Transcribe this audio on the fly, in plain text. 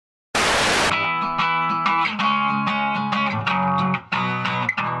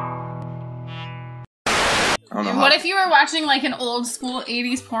what if you were watching like an old school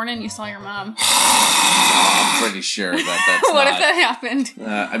 80s porn and you saw your mom? I'm pretty sure that's what if that happened?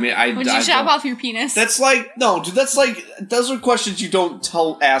 I mean, would you chop off your penis? That's like, no, dude, that's like, those are questions you don't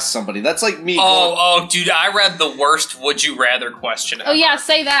ask somebody. That's like me. Oh, dude, I read the worst would you rather question ever. Oh yeah,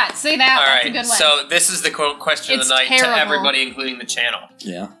 say that. Say that. All that's right, a good one. so this is the question of the night terrible. to everybody, including the channel.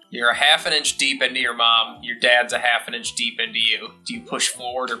 Yeah. You're a half an inch deep into your mom. Your dad's a half an inch deep into you. Do you push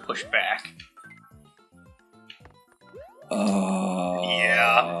forward or push back?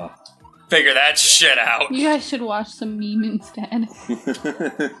 Yeah. Figure that shit out. You guys should watch some meme instead.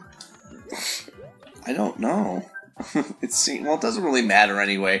 I don't know. Well, it doesn't really matter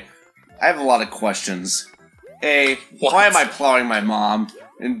anyway. I have a lot of questions. A, why am I plowing my mom?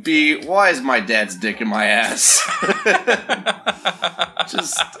 And B, why is my dad's dick in my ass?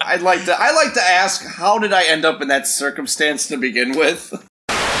 I like to ask, how did I end up in that circumstance to begin with?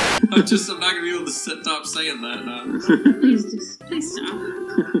 I'm not gonna be able to stop saying that now. Please stop.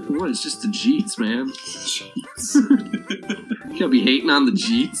 What? It's just the Jeets, man. Jeets. You gotta be hating on the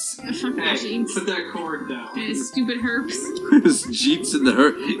Jeets. Hey, put that cord down. Hey, stupid herps. There's Jeets in the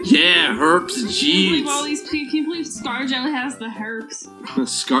herp. Yeah, herps and Jeets. Can you believe ScarJo has the herps?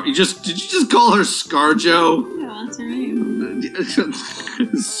 Did you just call her ScarJo? Yeah, that's her name. Wait a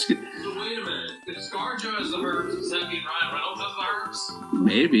minute. If ScarJo has the herps, does that mean Ryan Reynolds has the herps?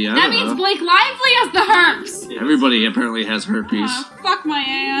 Maybe, I don't know. That means Blake Lively has the herps! Everybody apparently has herpes. Fuck my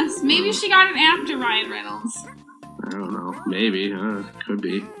ass. Maybe she got it after Ryan Reynolds. I don't know. Maybe. Could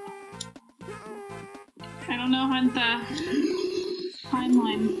be. I don't know how the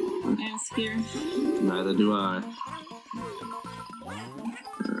timeline is here. Neither do I.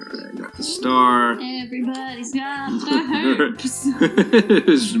 Alright, got the star. Everybody's got the herps.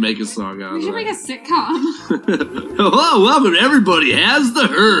 Just make a song out of it. We should make a sitcom. Hello, welcome to Everybody Has the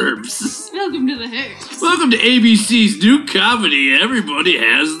Herbs. Welcome to the herps. Welcome to ABC's new comedy, Everybody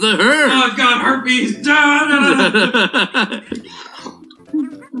Has the Herbs. Oh, I've got herpes.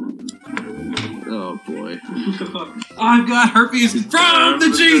 Oh boy. I've got herpes from the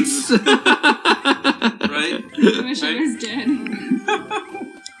Jeets. Right? I wish I was dead.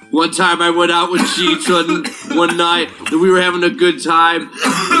 One time I went out with Cheech one night, and we were having a good time,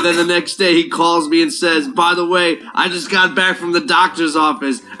 and then the next day he calls me and says, by the way, I just got back from the doctor's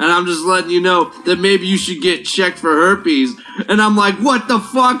office, and I'm just letting you know that maybe you should get checked for herpes. And I'm like, what the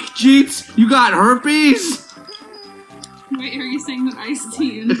fuck, Cheech? You got herpes? Wait, are you saying that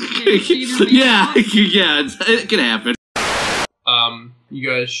Ice-T and Yeah, it can happen. You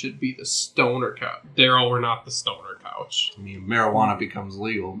guys should be the stoner couch. Daryl, we're not the stoner couch. I mean, marijuana becomes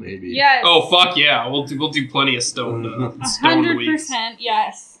legal, maybe. Yes. Oh fuck yeah, we'll do plenty of stoned. 100%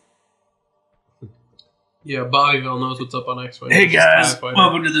 yes. Yeah, Bobbyville knows what's up on X-Wing. Hey guys,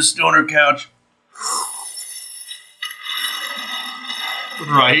 welcome to the stoner couch.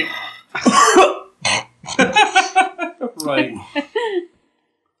 Right. Right.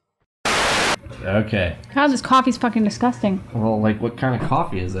 Okay. God, this coffee's fucking disgusting. Well, like, what kind of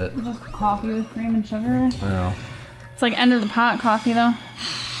coffee is it? Just coffee with cream and sugar. Oh. It's like end of the pot coffee, though.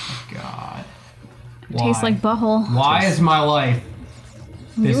 God. It tastes like butthole. Why is my life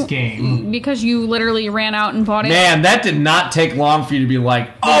this game? Because you literally ran out and bought it. Man, that did not take long for you to be like,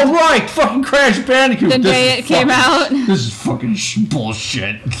 oh right, fucking Crash Bandicoot. The day it came out. This is fucking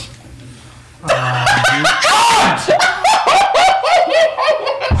bullshit. God!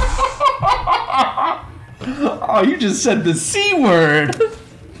 Oh, you just said the C word.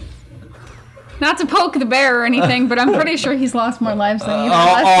 Not to poke the bear or anything, but I'm pretty sure he's lost more lives than you've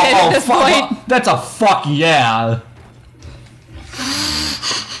molested at this point. That's a fuck yeah.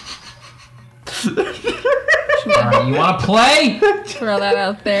 Alright, you wanna play? Throw that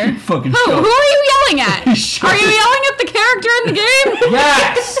out there. Fucking Who are you yelling at? Are you yelling at the character in the game?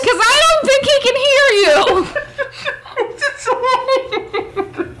 Yes! Because I don't think he can hear you!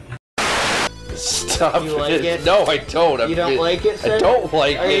 Stop You like it? No, I don't. You don't like it, sir? I don't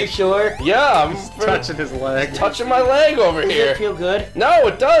like it. Are you sure? Yeah, I'm touching his leg. Touching my leg over Does here. it feel good? No,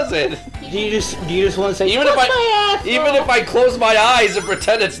 it doesn't. Do you just want to say, Even if I close my eyes and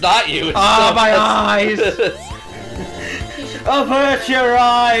pretend it's not you. It's my eyes. avert your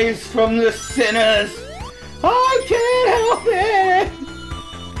eyes from the sinners. I can't help it.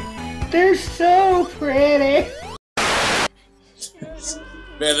 They're so pretty.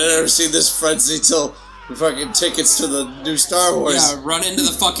 Man, I've never seen this frenzy till the fucking tickets to the new Star Wars. Yeah, run into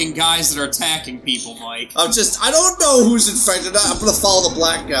the fucking guys that are attacking people, Mike. I don't know who's infected. I'm gonna follow the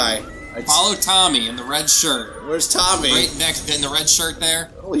black guy. Follow Tommy in the red shirt. Where's Tommy? Right next in the red shirt there.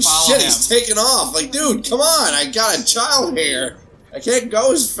 Holy Follow shit, him. he's taking off. Like, dude, come on. I got a child here. I can't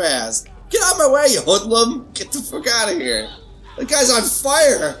go as fast. Get out of my way, you hoodlum! Get the fuck out of here! That guy's on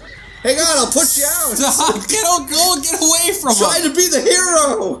fire! Hang on, I'll put you out! Stop! Get away from him! Trying to be the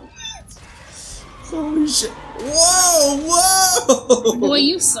hero! Holy shit. Whoa! Whoa! Boy,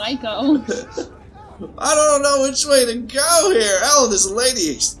 you psycho. I don't know which way to go here. Ellen, this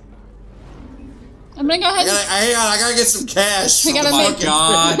lady. I'm gonna go ahead and... Hang on, I gotta get some cash. I gotta make...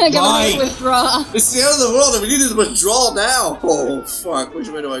 God, I gotta Mike. make withdraw. It's the end of the world and we need to withdraw now. Oh, fuck. Which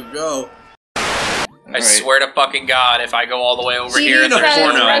way do I go? I swear to fucking God, if I go all the way over She here, says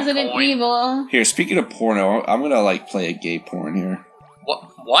there's no Resident point. Evil. Here, speaking of porno, I'm gonna, like, play a gay porn here.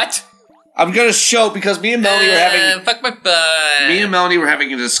 What? I'm gonna show, because me and Melanie were having... Fuck my butt. Me and Melanie were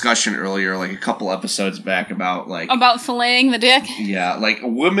having a discussion earlier, like, a couple episodes back about, like... About filleting the dick? Yeah, like, a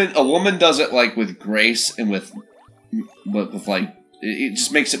woman does it, like, with grace and with like... It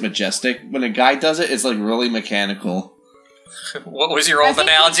just makes it majestic. When a guy does it, it's, like, really mechanical. What was your old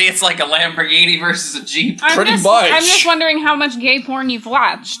analogy? It's like a Lamborghini versus a Jeep. I'm just wondering how much gay porn you've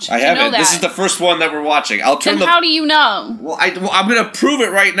watched. I haven't. This is the first one that we're watching. I'll turn then how do you know? Well, I'm gonna prove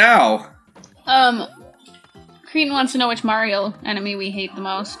it right now. Cretan wants to know which Mario enemy we hate the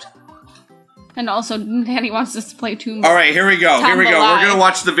most. And also, Daddy wants us to play two. Alright, here we go. Here we go. Live. We're gonna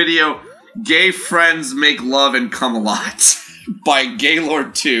watch the video Gay Friends Make Love and Come a Lot by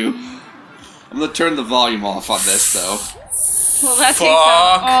Gaylord 2. I'm gonna turn the volume off on this, though. Well, that takes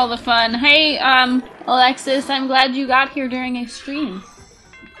out all the fun. Hey, Alexis, I'm glad you got here during a stream.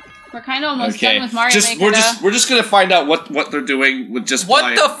 We're kind of almost done with Mario Maker. We're just gonna find out what they're doing with just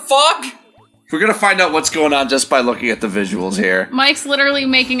What the fuck? We're gonna find out what's going on just by looking at the visuals here. Mike's literally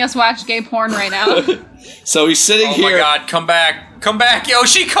making us watch gay porn right now. So he's sitting here. Oh my God! Come back! Come back,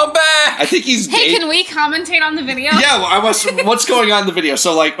 Yoshi! Come back! I think he's. Hey, can we commentate on the video? Yeah, well, what's going on in the video?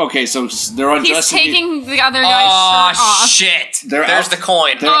 So, like, okay, so they're undressing. He's taking the other guy's shirt off. Shit! There's the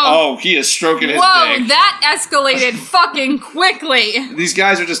coin. He is stroking his Whoa, dick. that escalated fucking quickly. These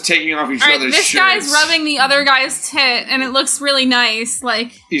guys are just taking off each other's this shirts. guy's rubbing the other guy's tit, and it looks really nice.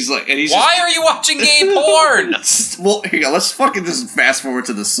 Like he's like, and he's. Why are you watching gay porn? Well, here you go. Let's fucking just fast forward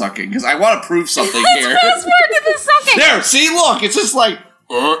to the sucking because I want to prove something here. Let's fast forward to the sucking. There, see, look, it's just like.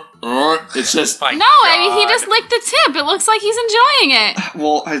 It's just. No, I mean he just licked the tip. It looks like he's enjoying it.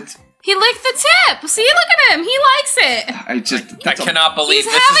 Well, he licked the tip. See, look at him. He likes it. I cannot believe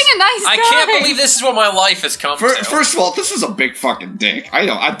he's having a nice I time. can't believe this is what my life has come to. First of all, this is a big fucking dick. I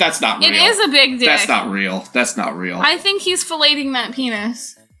know that's not real. It is a big dick. That's not real. That's not real. I think he's filleting that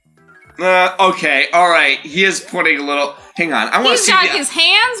penis. Okay, alright. He is putting a little... Hang on, I want to see... He's got his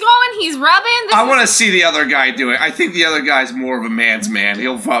hands going, he's rubbing... I want to see the other guy do it. I think the other guy's more of a man's man.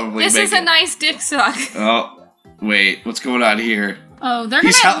 He'll probably This is a nice dick suck. Oh, wait. What's going on here? Oh, they're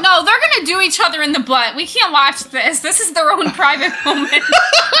gonna... No, they're gonna do each other in the butt. We can't watch this. This is their own private moment.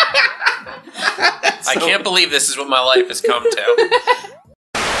 I can't believe this is what my life has come to.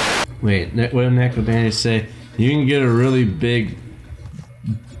 Wait, what did Nick Bandicoot say? You can get a really big...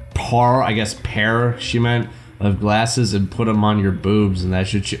 pair, she meant, of glasses and put them on your boobs, and that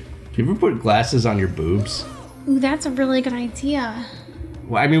should... Do you ever put glasses on your boobs? Ooh, that's a really good idea.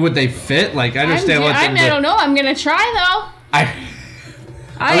 Well, I mean, would they fit? Like, I understand I don't know. I'm gonna try, though.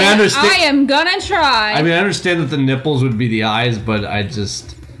 I am gonna try. I mean, I understand that the nipples would be the eyes, but I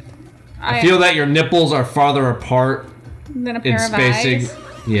feel that your nipples are farther apart than a pair of eyes.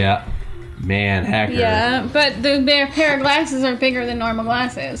 Yeah. Man, hacker. Yeah, but the pair of glasses are bigger than normal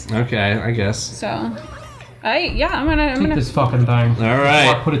glasses. Okay, I guess. So, I'm gonna this fucking thing. All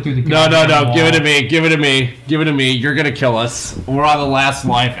right. Put it through the No. wall. Give it to me. Give it to me. Give it to me. You're gonna kill us. We're on the last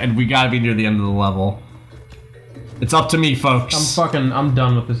life, and we gotta be near the end of the level. It's up to me, folks. I'm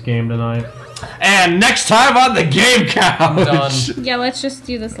done with this game tonight. And next time on the game couch. I'm done. Yeah, let's just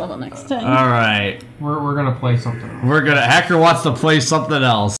do this level next time. All right. We're gonna play something. Hacker wants to play something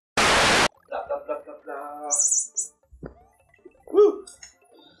else. Woo.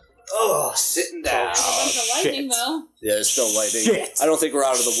 Oh, sitting down. Lightning, though. Yeah, there's still lightning. Shit. I don't think we're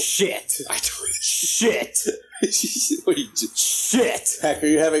out of the... Shit. Shit. What are you doing? Shit. Heck, are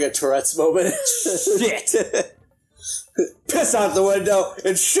you having a Tourette's moment? Shit. Piss out the window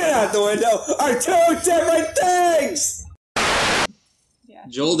and shit out the window are two different things! Yeah.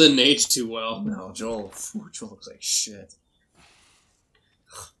 Joel didn't age too well. No, Joel looks like shit.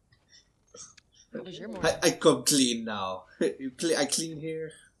 I come clean now. I clean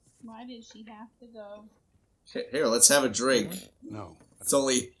here. Why did she have to go? Here, let's have a drink. No. It's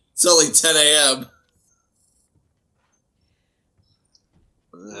only 10 a.m.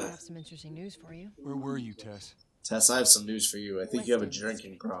 I have some interesting news for you. Where were you, Tess? Tess, I have some news for you. I think you have a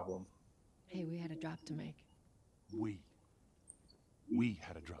drinking problem. Hey, we had a drop to make. We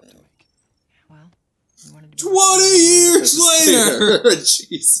had a drop to make. Well, you wanted to be 20 years later!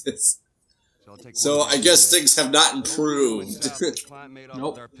 Jesus. So I guess things have not improved.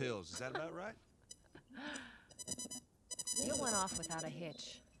 Nope. Deal went off without a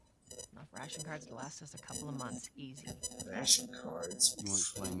hitch. Enough ration cards to last us a couple of months, easy. Ration cards? You want to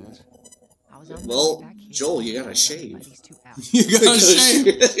explain this? I was on Well, back here, Joel, you gotta shave. You gotta shave.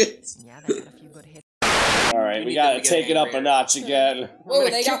 Yeah, they had a few good hits. Alright, we gotta take it up a notch again. Oh,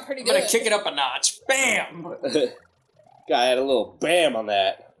 they got pretty good. I'm gonna kick it up a notch. Bam! Guy had a little bam on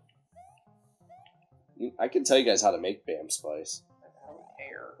that. I can tell you guys how to make bam spice. I don't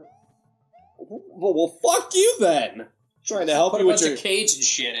care. Well, fuck you then! Trying to help Put you a with bunch your of Cajun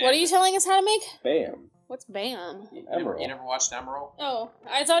shit in. What are you telling us how to make? bam. What's BAM? You Emerald. never watched Emerald? Oh,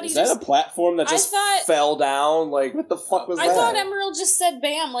 I thought Is he that just... a platform that just fell down? Like, what the fuck was that? I thought Emerald just said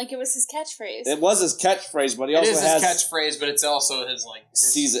BAM like it was his catchphrase. It was his catchphrase, but he It also is has his catchphrase, but it's also his like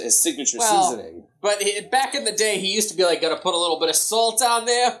his signature Well, seasoning. But back in the day, he used to be like, "Gotta put a little bit of salt on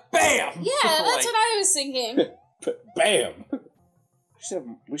there." Bam! Yeah, that's Like, what I was thinking. Bam!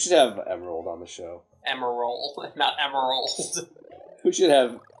 We should have Emerald on the show. Emerald, not Emerald. We should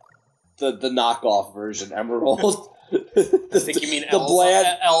have the knockoff version, Emerald. I think you mean the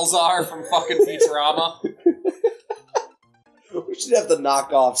bland Elzar from fucking Futurama. We should have the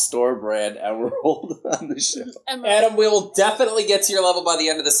knockoff store brand Emerald on the show. Emerald. Adam, we will definitely get to your level by the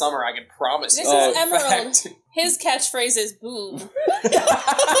end of the summer. I can promise This you. is In Emerald. fact- His catchphrase is boom.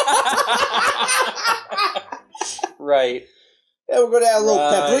 Right. Yeah, we're gonna have a little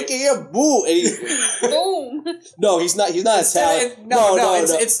paprika here, boo. And Boom. no, he's not Italian. No.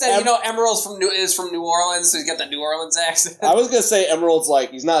 Instead, you know, Emerald's is from New Orleans, so he's got the New Orleans accent. I was gonna say Emerald's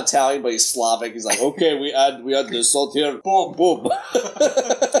like he's not Italian, but he's Slavic. He's like, okay, we add the salt here. Boom, boom.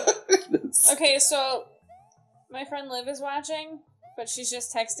 Okay, so my friend Liv is watching, but she's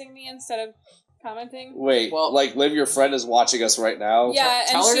just texting me instead of commenting. Wait, like Liv, your friend is watching us right now. Yeah, and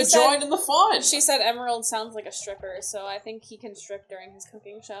Tell her she to said, join in the fun. She said Emerald sounds like a stripper, so I think he can strip during his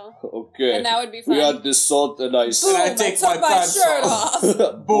cooking show. Okay. And that would be fun. We add the salt and ice. Boom, I take my pants shirt off.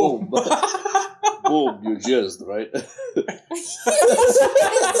 Boom. Boom, you jizzed, right? That's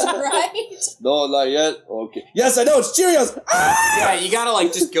right. No, not yet. Okay. Yes, I know, it's Cheerios! Yeah, you gotta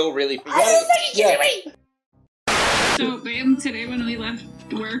like just go really. So, babe, today when we left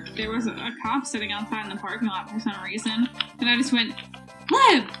work, there was a cop sitting outside in the parking lot for some reason, and I just went,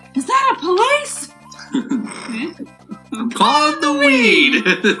 Liv, is that a police? I'm calling the weed!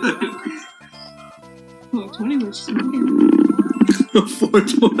 420 was smoking.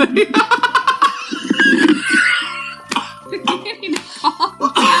 420?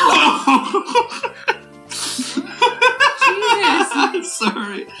 Jesus.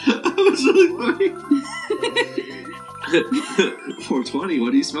 Sorry. That was really funny. 420,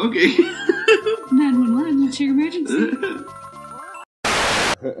 what are you smoking? 911, what's your emergency?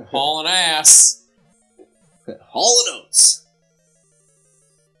 Hauling ass. Hall & Oates.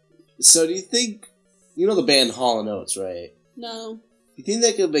 So do you think, you know the band Hall & Oates, right? No. Do you think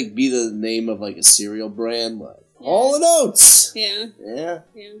that could like be the name of like a cereal brand? Like Hall & Oates? Yeah. Yeah?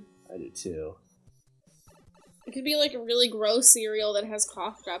 Yeah. I do too. It could be like a really gross cereal that has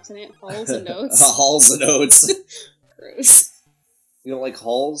cough drops in it. Halls and Oats. Halls and Oats. Gross. You don't like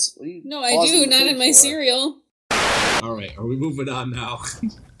Halls? What do you No, I do. Not in my cereal. Alright, are we moving on now?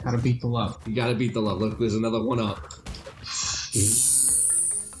 Gotta beat the love. You gotta beat the love. Look, there's another one up.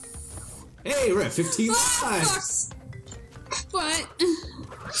 Hey, we're at 15 lives! What?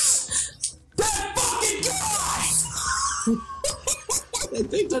 That fucking guy! I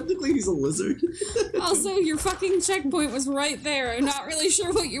think technically he's a lizard. Also, your fucking checkpoint was right there. I'm not really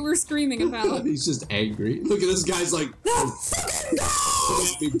sure what you were screaming about. He's just angry. Look at this guy's like, come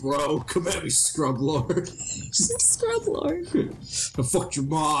at me, bro. Come at me, scrub lord. Scrub lord. I fucked your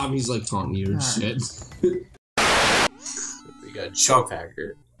mom. He's like taunting you and shit. You got a chump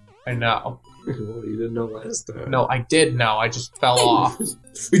hacker. I know. Well, you didn't know last time. No, I did know. I just fell off.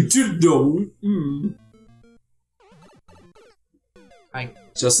 I didn't know.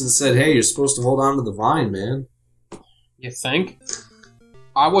 Justin said, hey, you're supposed to hold on to the vine, man. You think?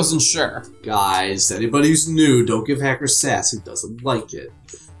 I wasn't sure. Guys, anybody who's new, don't give Hacker sass. He doesn't like it.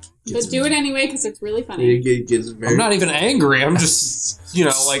 But do it anyway, because it's really funny. I'm not even angry. I'm just, you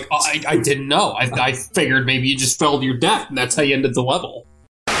know, like, I didn't know. I figured maybe you just fell to your death, and that's how you ended the level.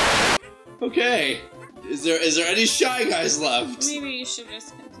 Okay. Is there any Shy Guys left? Maybe you should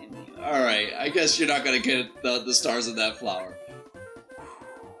just continue. Alright, I guess you're not gonna get the stars of that flower.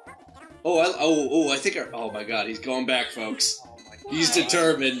 I think oh my god, he's going back, folks. He's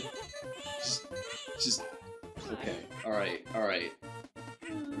determined. Just okay. Alright.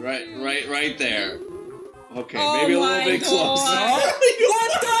 Right there. Okay, Oh maybe a little bit closer. What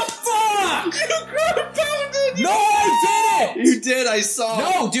the fuck? You ground pounded! No, I didn't! You did, I saw.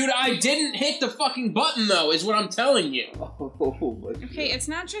 No, dude, I didn't hit the fucking button, though, is what I'm telling you. Okay, it's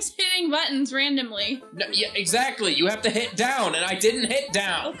not just hitting buttons randomly. No, yeah, exactly. You have to hit down, and I didn't hit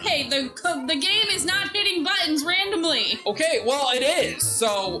down. Okay, the game is not hitting buttons randomly. Okay, well, it is.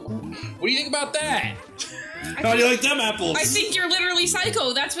 So, what do you think about that? How do you like them apples? I think you're literally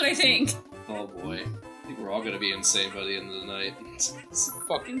psycho. That's what I think. Oh boy. I think we're all gonna be insane by the end of the night.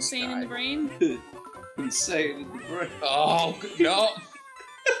 Fucking insane in the brain. Insane in the brain. Oh, no.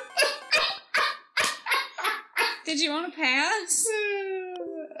 Did you want to pass?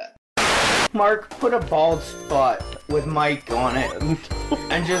 Mark, put a bald spot with Mike on it,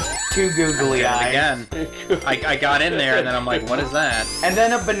 and just two googly eyes. Again, I got in there, and then I'm like, what is that? And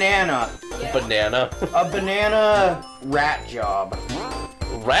then a banana. Banana. A banana rat job.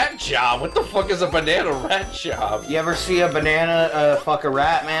 Rat job? What the fuck is a banana rat job? You ever see a banana fuck a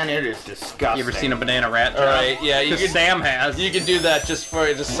rat, man? It is disgusting. You ever seen a banana rat job? Alright, yeah, you can, Sam has. You can do that just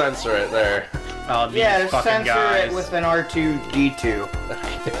censor it there. Oh, these yeah, fucking censor guys. it with an R2-D2.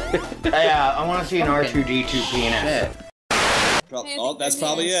 Yeah, I want to see an R2-D2 penis. Oh, that's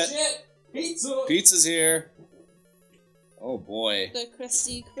probably it. Shit. Pizza. Pizza's here. Oh boy. The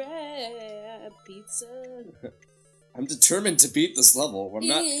Krusty Krab pizza. I'm determined to beat this level. I'm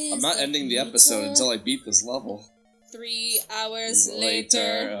not ending the episode until I beat this level. 3 hours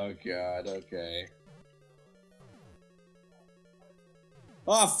later. Oh god, okay.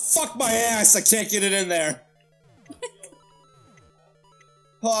 Oh, fuck my ass! I can't get it in there!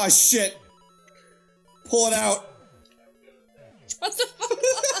 Oh shit! Pull it out! What the fuck?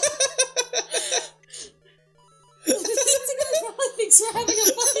 This guy probably thinks we're having a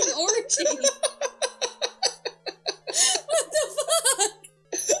fucking orgy. What the fuck?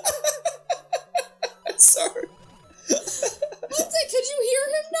 Sorry. What's it? Could you hear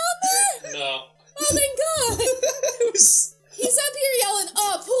him down there? No. Oh, thank God. It was... He's up here yelling,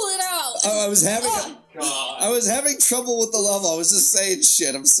 "Oh, pull it out!" I was having God. I was having trouble with the level. I was just saying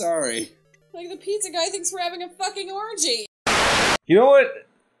shit. I'm sorry. Like the pizza guy thinks we're having a fucking orgy. You know what?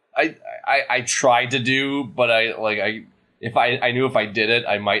 I tried to do, but I knew if I did it,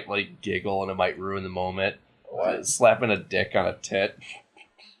 I might like giggle and it might ruin the moment. What? Slapping a dick on a tit.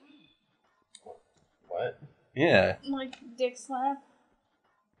 What? Yeah. Like dick slap,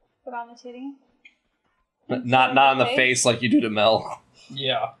 but on the titty. Not on the face like you do to Mel.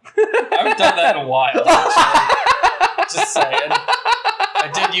 Yeah. I haven't done that in a while, actually. Just saying. I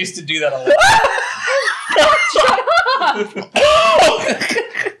did used to do that a lot.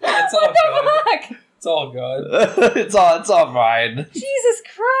 It's all good. It's all good. It's all fine. Jesus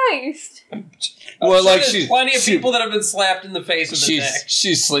Christ! Well, like there's plenty of people that have been slapped in the face with a dick.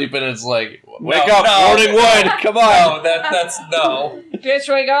 She's sleeping. And it's like, wake up, morning wood. Come on. No, that's no. Bitch,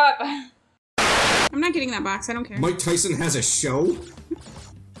 wake up! I'm not getting that box. I don't care. Mike Tyson has a show?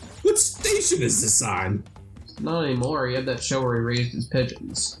 What station is this on? Not anymore. He had that show where he raised his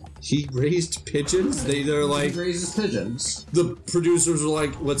pigeons. He raised pigeons? They're like... He raises pigeons. The producers were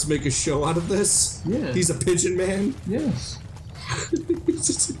like, let's make a show out of this? Yeah. He's a pigeon man? Yes.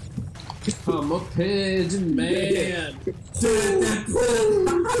 I'm a pigeon man.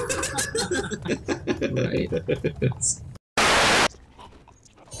 Right.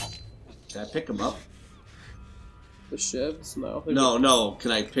 Can I pick him up? The shivs? No. No.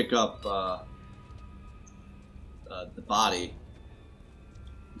 Can I pick up the body?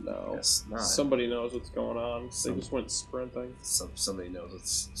 No. Yes, not. Somebody knows what's going on. They just went sprinting. Somebody knows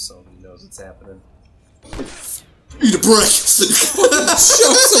what's happening. Eat a brick! Shove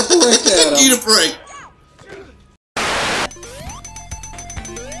some brick at him! Eat a brick!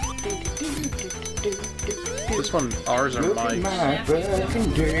 This one, ours or mine? That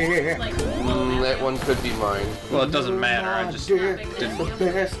one could be mine. Well, it doesn't matter. I just didn't.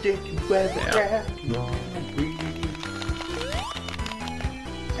 Yeah.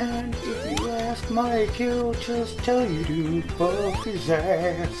 And if you ask Mike, he'll just tell you to fuck his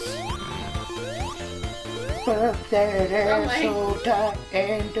ass. Fuck that ass so tight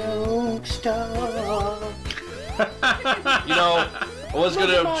and don't stop. You know, I was going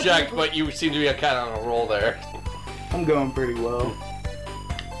to object, but you seem to be kind of on a roll there. I'm going pretty well.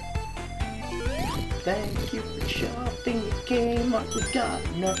 Thank you for shopping. You came up. We got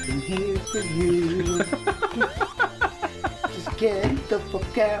nothing here for you. Just get the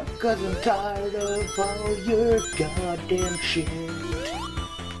fuck out, cause I'm tired of all your goddamn shit.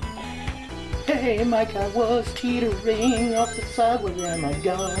 Hey Mike, I was teetering off the side. What am I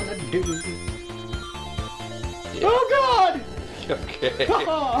gonna do? Yeah. Oh god! Okay.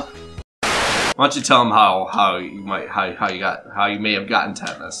 Why don't you tell them how you may have gotten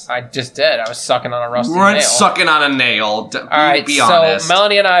tetanus? I just did. I was sucking on a rusty You weren't nail. sucking on a nail. Alright, be so honest.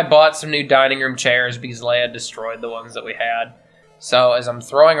 Melanie and I bought some new dining room chairs because Leia destroyed the ones that we had. So as I'm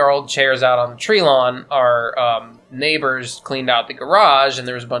throwing our old chairs out on the tree lawn, our neighbors cleaned out the garage, and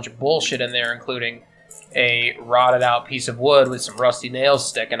there was a bunch of bullshit in there, including a rotted out piece of wood with some rusty nails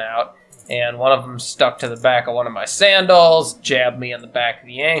sticking out. And one of them stuck to the back of one of my sandals, jabbed me in the back of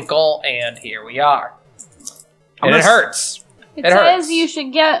the ankle, and here we are. And it hurts. It says you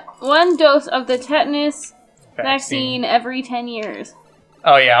should get 1 dose of the tetanus vaccine every 10 years.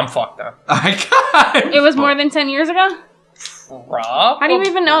 Oh yeah, I'm fucked up. It was more than 10 years ago? Rob? How do you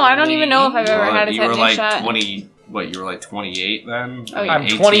even know? I don't even know if I've ever had a You were tetanus like shot. 20. What? You were like 28 then? Oh, yeah. I'm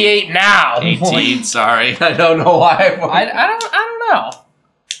 28 now. 18. Sorry, I don't know why. I don't know.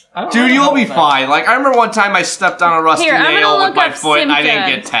 Dude, you'll be fine. Like, I remember one time I stepped on a rusty nail with my foot and I didn't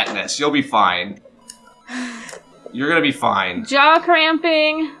get tetanus. You'll be fine. You're gonna be fine. Jaw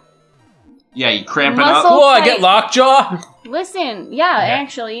cramping. Yeah, you cramping Muscle up. Cool, I get lockjaw? Listen, yeah,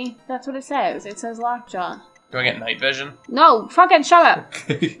 actually, that's what it says. It says lockjaw. Do I get night vision? No, fucking shut up.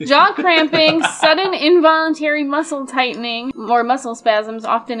 Jaw cramping, sudden involuntary muscle tightening, or muscle spasms,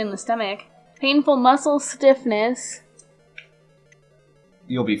 often in the stomach. Painful muscle stiffness.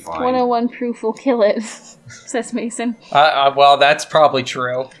 You'll be fine. 101 proof will kill it, says Mason. Well, that's probably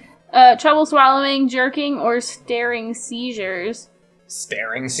true. Trouble swallowing, jerking, or staring seizures.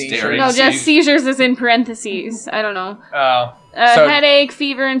 Staring seizures? No, just seizures is in parentheses. I don't know. Oh. Headache,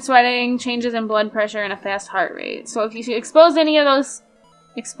 fever and sweating, changes in blood pressure, and a fast heart rate. So if you expose any of those...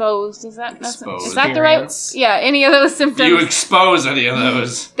 Exposed, is that the right... Yeah, any of those symptoms. You expose any of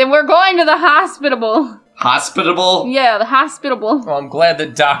those. Then we're going to the hospitable. Hospitable? Yeah, the hospitable. Well, I'm glad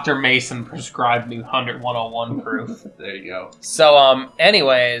that Dr. Mason prescribed me 101 proof. There you go. So,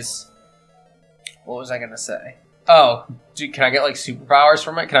 anyways... What was I gonna say? Oh, dude, can I get, like, superpowers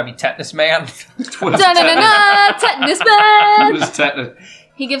from it? Can I be Tetanus Man? Da-na-na-na! Tetanus Man! What is tetanus?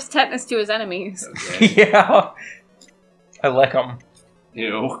 He gives tetanus to his enemies. Okay. Yeah. I like them.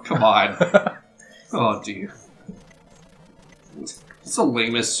 Ew, come on. Oh, dear. What's the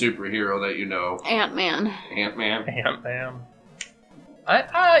lamest superhero that you know? Ant-Man. Ant-Man? Ant-Man.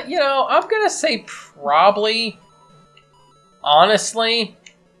 You know, I'm gonna say probably... Honestly...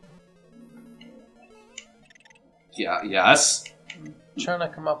 Yeah, yes. I'm trying to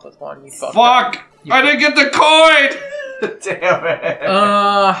come up with one. You fucked Fuck! up. I didn't get the coin! Damn it.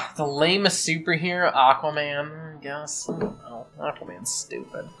 The lamest superhero, Aquaman, I guess. Oh, Aquaman's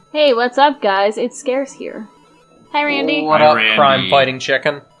stupid. Hey, what's up, guys? It's Scarce here. Hi, Randy. What up, crime-fighting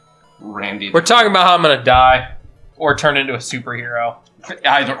chicken? Randy. We're talking about how I'm gonna die. Or turn into a superhero.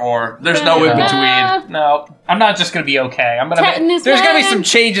 Either or. There's no in between. No, I'm not just gonna be okay. I'm gonna. Tetanus There's gonna be Man. some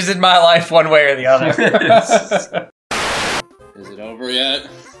changes in my life, one way or the other. Is it over yet?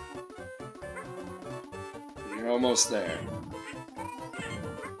 You're almost there.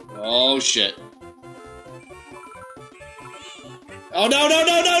 Oh shit. Oh no no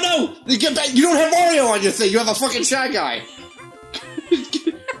no no no! You get back! You don't have Mario on your thing. You have a fucking Shy Guy.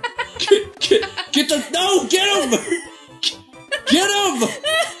 Get the no! Get him! Get him!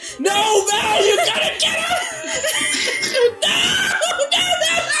 No, Val! You gotta get him! No! No!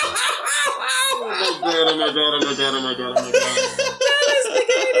 No! Oh my god! Oh my god! Oh my god! Oh my god! Oh my god! That is the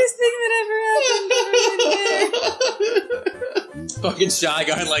greatest thing that ever happened. Fucking Shy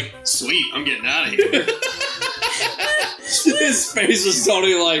Guy, like, sweet, I'm getting out of here. His face was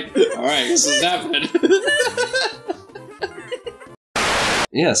totally like, alright, this is happening.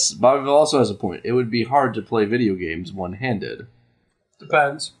 Yes, Bobbyville also has a point. It would be hard to play video games one-handed.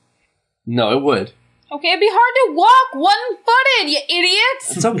 Depends. No, it would. Okay, it'd be hard to walk one-footed, you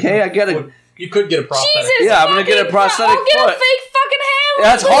idiots! It's okay, I get it. You could get a prosthetic. Jesus, Yeah, I'm gonna get a prosthetic I'll get foot. a fake fucking hand.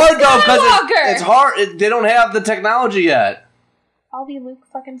 That's hard though, because Skywalker. it's hard. They don't have the technology yet. I'll be Luke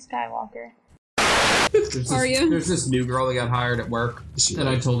fucking Skywalker. There's this new girl that got hired at work, and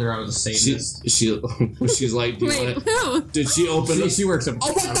I told her I was a Satanist. She's like, do you Wait, want who? Did she open? She works at.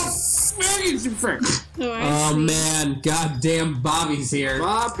 Oh, what the fuck is your friend? Oh man, goddamn Bobby's here.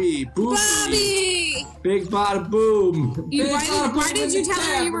 Bobby, Booby, Bobby! Big bada boom. Why did you tell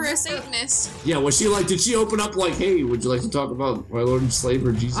her you were a Satanist? Yeah, was she like? Did she open up like, hey, would you like to talk about my Lord and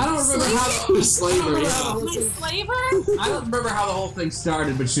Slaver Jesus? I don't remember how Slaver. Yeah. Slaver? I don't remember how the whole thing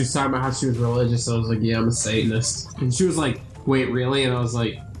started, but she was talking about how she was religious. So I was like, yeah, I'm a Satanist. And she was like, wait, really? And I was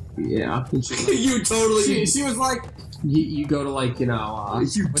like, yeah. And she was like, You totally. She was like, you go to like, you know,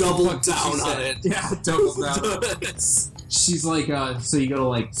 you doubled down on it. Yeah, double down. she's like, so you go to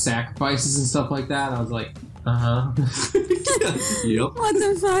like sacrifices and stuff like that? I was like, uh-huh. Yep. What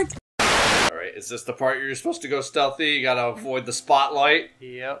the fuck? Alright, is this the part you're supposed to go stealthy? You gotta avoid the spotlight?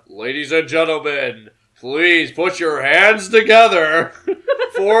 Yep. Ladies and gentlemen, please put your hands together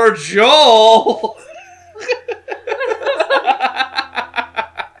for Joel!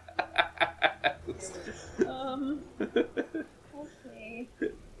 Okay.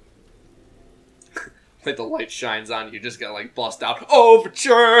 Like the light shines on you, you just gotta like bust out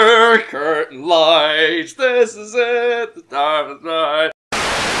overture, curtain lights, this is it, the time is right.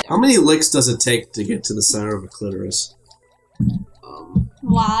 How many licks does it take to get to the center of a clitoris?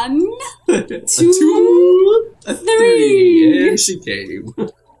 1, 2, 3. And she came.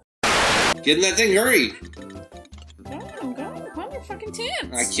 Get in that thing, hurry! Go. Climb your fucking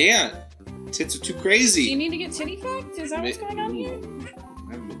tits. I can't. Tits are too crazy. Do you need to get titty fucked? Is that what's going on here?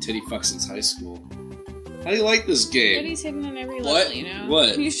 I haven't been titty fucked since high school. How do you like this game? Titty's hidden in every level, What? you know?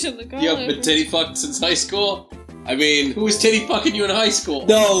 What? You should look all You haven't over. been titty fucked since high school? I mean, who was titty fucking you in high school?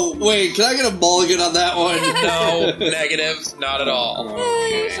 No, wait, can I get a mulligan on that one? No, negative, not at all.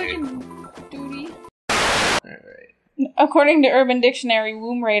 According to Urban Dictionary,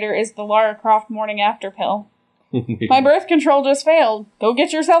 Womb Raider is the Lara Croft morning after pill. My birth control just failed. Go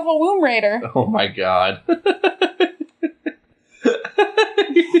get yourself a Womb Raider. Oh my god.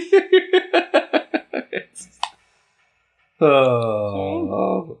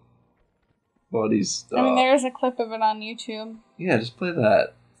 Oh, funny stuff. I mean, there's a clip of it on YouTube. Yeah, just play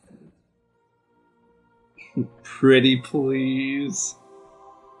that. Pretty please.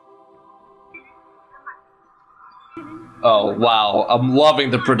 Oh wow, I'm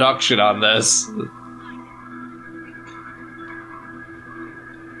loving the production on this.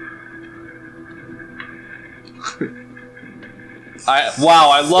 I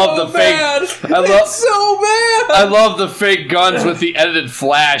love the fake. I love the fake guns with the edited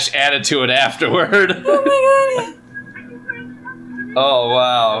flash added to it afterward. Oh my god. Oh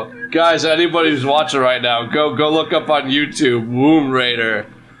wow, guys! Anybody who's watching right now, go look up on YouTube, Womb Raider.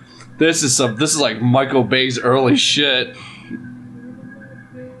 This is like Michael Bay's early shit.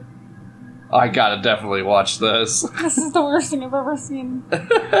 I gotta definitely watch this. This is the worst thing I've ever seen. What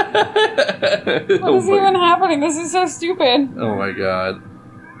is even happening? This is so stupid. Oh my god.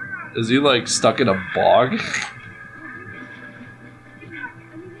 Is he like stuck in a bog?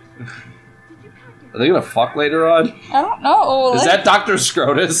 Are they gonna fuck later on? I don't know. Is that Dr.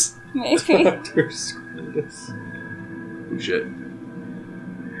 Scrotus? Maybe. Dr. Scrotus. Oh shit.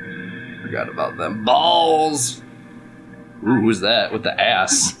 Forgot about them balls. Ooh, who's that with the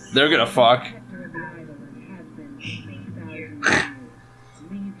ass? They're gonna fuck.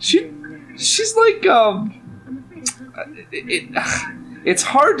 She's like it's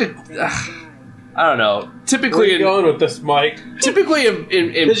hard to I don't know. Typically, where are you going with this, Mike? Typically,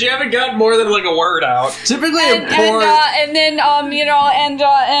 because you haven't gotten more than like a word out. Typically, in porn, and then you know,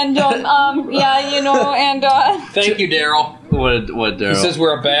 yeah, you know, and Thank you, Daryl. What Daryl? He says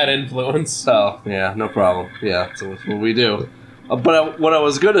we're a bad influence. Oh yeah, no problem. Yeah, so that's what we do. But what I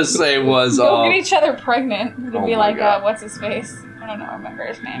was gonna say was go get each other pregnant. It'd oh be my like God. what's his face? I don't know. Remember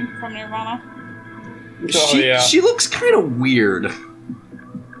his name from Nirvana? She looks kind of weird.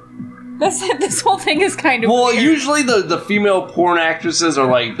 This whole thing is kind of weird. Usually the female porn actresses are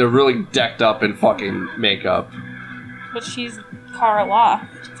like they're really decked up in fucking makeup. But she's Carla.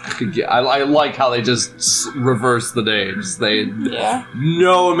 I like how they just reverse the names. They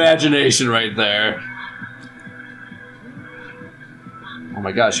no imagination right there. Oh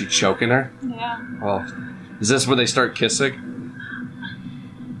my gosh, you choking her? Yeah. Well, is this where they start kissing?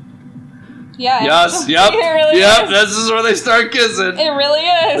 Yeah. Yes. Yep. It really yep. is. This is where they start kissing. It really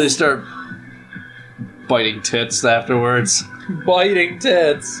is. They start biting tits afterwards. Biting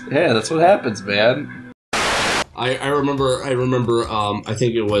tits. Yeah, that's what happens, man. I remember. I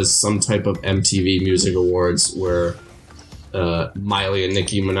think it was some type of MTV Music Awards where Miley and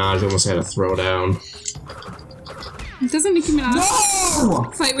Nicki Minaj almost had a throwdown. Doesn't Nicki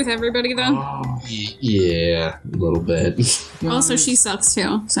Minaj fight with everybody though? Yeah, a little bit. Also, she sucks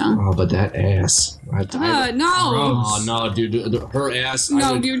too. So. Oh, but that ass. No. Oh no, dude, her ass.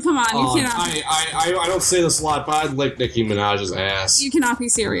 No, dude, come on, you cannot. I don't say this a lot, but I'd lick Nicki Minaj's ass. You cannot be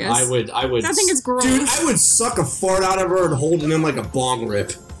serious. I would. That thing is gross. Dude, I would suck a fart out of her and hold it in like a bong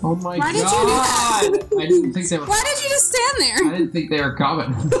rip. Oh my Why did you do god! I didn't think they were. Why did you just stand there? I didn't think they were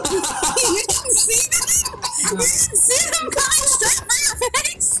coming. You didn't see them? You didn't see them coming straight for your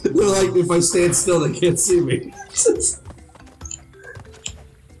face? They're like, if I stand still, they can't see me.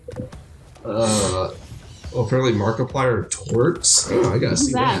 Oh, apparently Markiplier torts? Oh, I gotta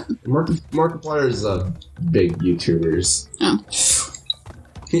see that. Markiplier is big YouTubers. Oh.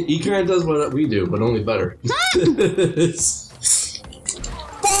 He kind of does what we do, but only better.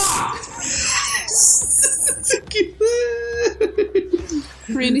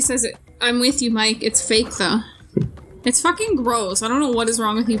 Randy says it. I'm with you, Mike. It's fake, though. It's fucking gross. I don't know what is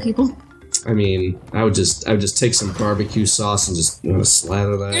wrong with you people. I mean, I would just take some barbecue sauce and just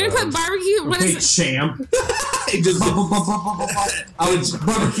slather that. You're gonna put barbecue? What is it? Champ. Just I would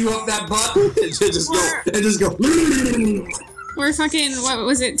barbecue up that butt and just go. Or fucking, what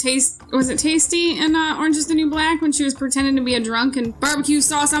was it? Was it Tasty in Orange Is the New Black when she was pretending to be a drunk and barbecue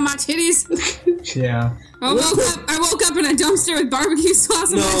sauce on my titties? Yeah. I woke up in a dumpster with barbecue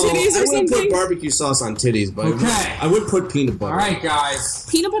sauce on my titties or something. I wouldn't put barbecue sauce on titties, but I would put peanut butter. Alright, guys.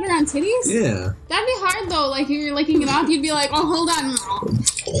 Peanut butter on titties? Yeah. That'd be hard though. Like if you're licking it off, you'd be like, oh, hold on.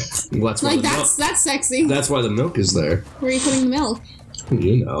 Well, that's sexy. That's why the milk is there. Where are you putting the milk?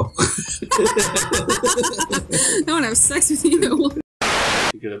 You know. I want to have sex with you.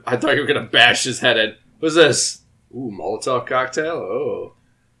 I thought you were gonna bash his head in. What's this? Ooh, Molotov cocktail? Oh.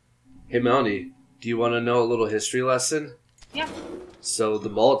 Hey, Melanie, do you want to know a little history lesson? Yeah. So the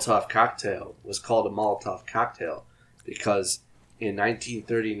Molotov cocktail was called a Molotov cocktail because in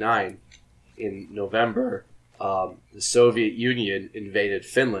 1939, in November, the Soviet Union invaded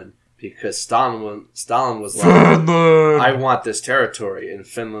Finland because Stalin was like, I want this territory. And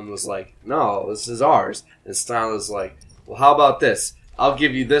Finland was like, no, this is ours. And Stalin was like, well, how about this? I'll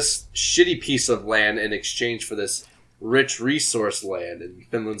give you this shitty piece of land in exchange for this rich resource land. And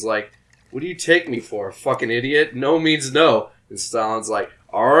Finland's like, what do you take me for, fucking idiot? No means no. And Stalin's like,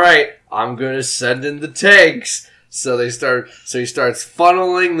 all right, I'm going to send in the tanks. So he starts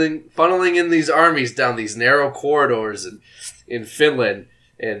funneling in these armies down these narrow corridors in Finland.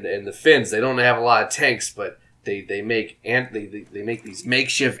 And the Finns, they don't have a lot of tanks, but they make these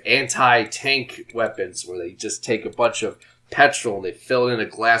makeshift anti-tank weapons where they just take a bunch of petrol and they fill it in a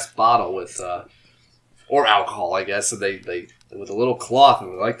glass bottle with or alcohol, I guess, and they with a little cloth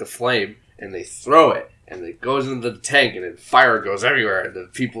and they light the flame and they throw it and it goes into the tank and then fire goes everywhere and the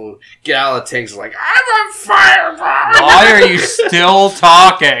people get out of the tanks and are like, I'm on fire! Why are you still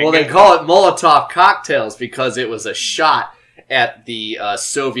talking? Well, they call it Molotov cocktails because it was a shot at the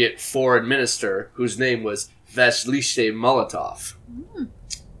Soviet foreign minister, whose name was Vasily Molotov.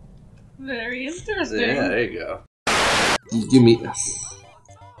 Very interesting. Yeah, there you go. Give me.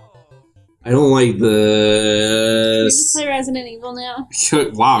 I don't like the. We just play Resident Evil now.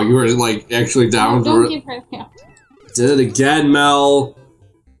 Wow, you were like actually down Don't for give her. Yeah. Did it again, Mel.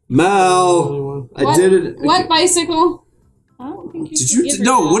 I did it. What bicycle? I don't think you Did you?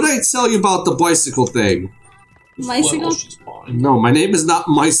 No. What did I tell you about the bicycle thing? Bicycle? No, my name is not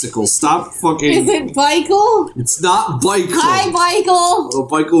Bicycle. Stop fucking. Is it Bicycle? It's not Bicycle. Hi, Bicycle. Well,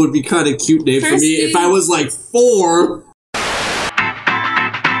 Bicycle would be kind of cute name for me if I was like 4.